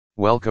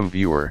Welcome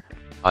viewer,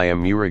 I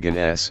am Murugan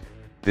S.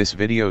 This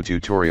video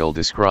tutorial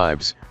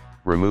describes,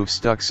 remove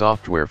stuck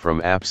software from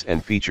apps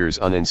and features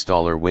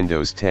Uninstaller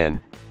Windows 10,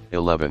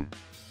 11.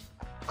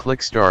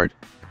 Click Start,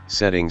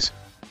 Settings,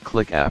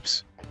 click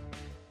Apps.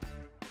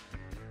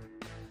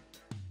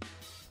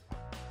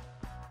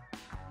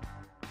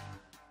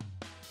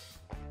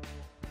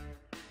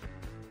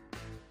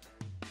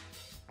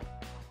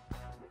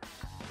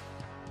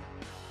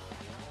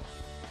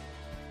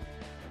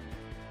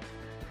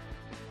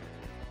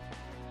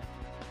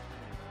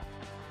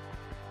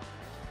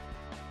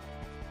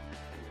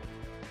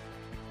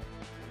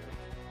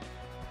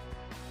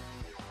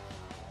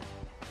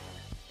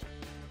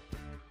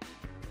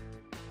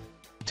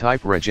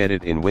 Type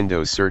regedit in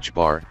Windows search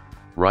bar,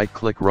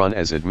 right-click Run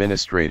as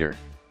administrator.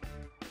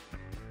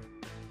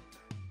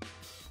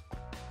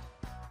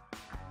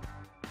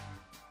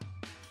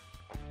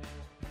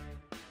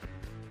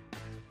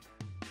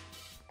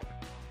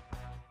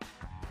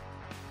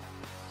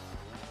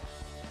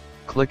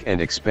 Click and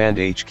expand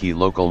HKey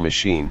local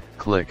machine,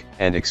 click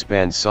and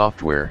expand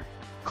software,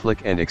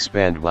 click and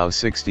expand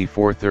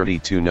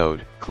WoW6432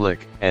 node,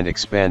 click and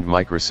expand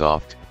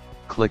Microsoft,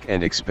 click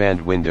and expand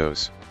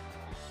Windows.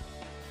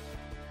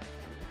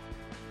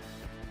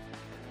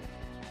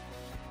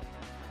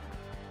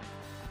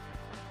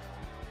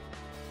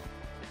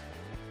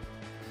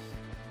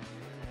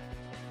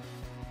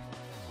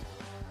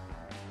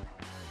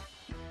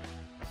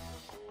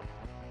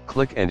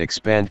 Click and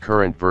expand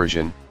current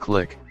version,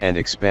 click and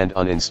expand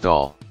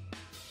uninstall.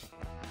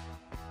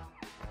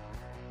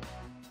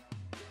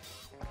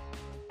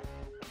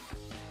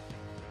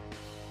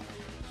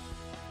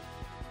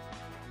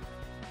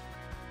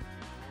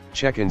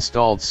 Check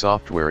installed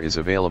software is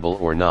available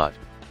or not.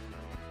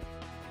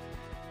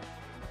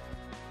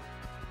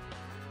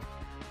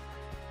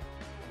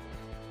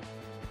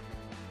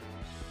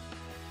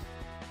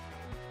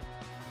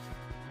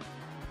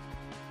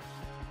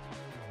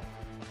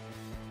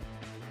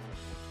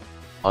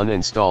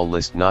 Uninstall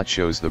list not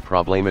shows the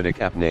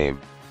problematic app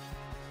name.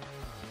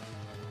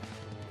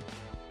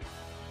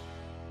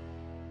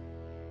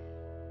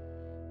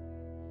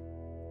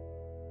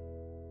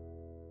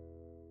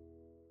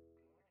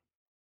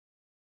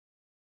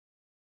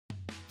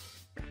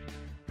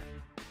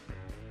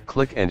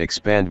 Click and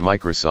expand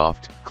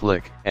Microsoft,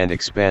 click and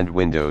expand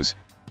Windows,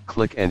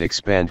 click and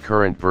expand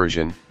current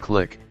version,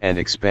 click and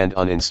expand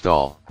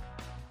uninstall.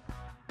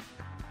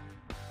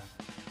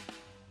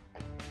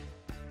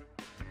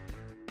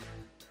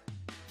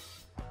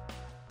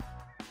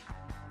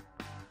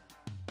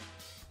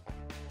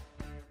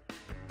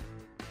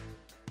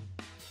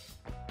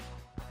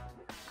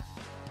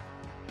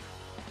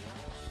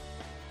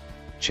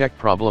 Check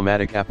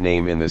problematic app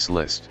name in this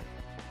list.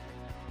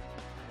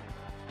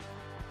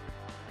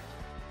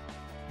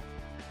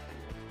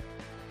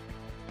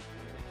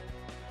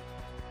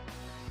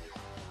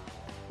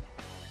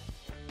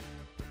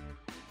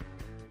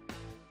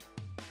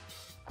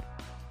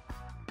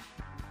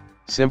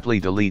 Simply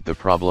delete the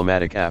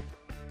problematic app.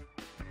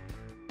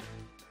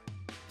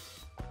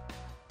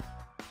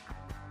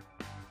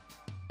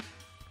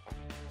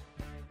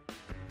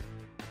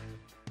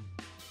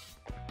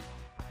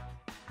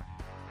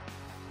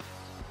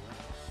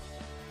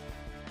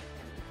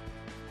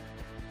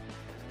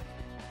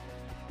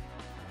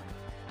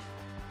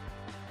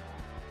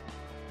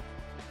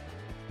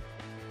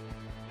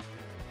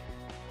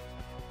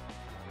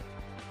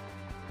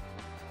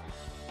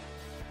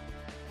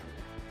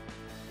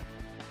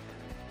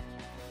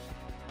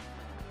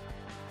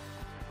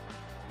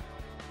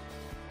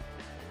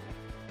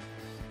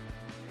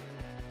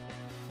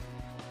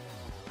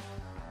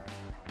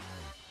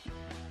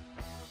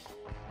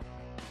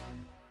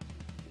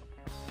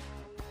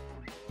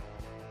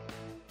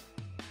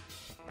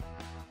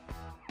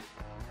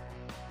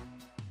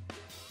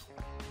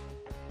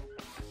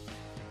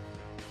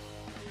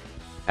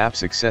 App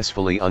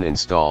successfully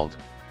uninstalled.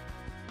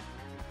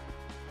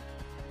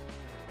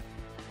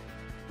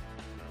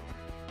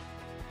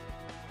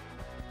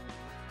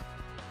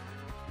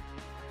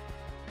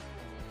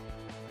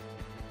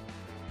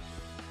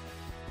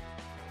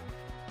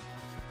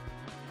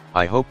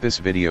 I hope this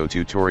video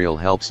tutorial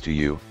helps to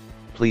you.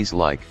 Please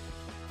like,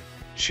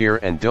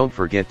 share and don't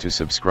forget to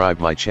subscribe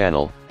my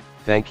channel.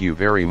 Thank you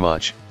very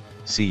much.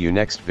 See you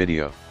next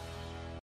video.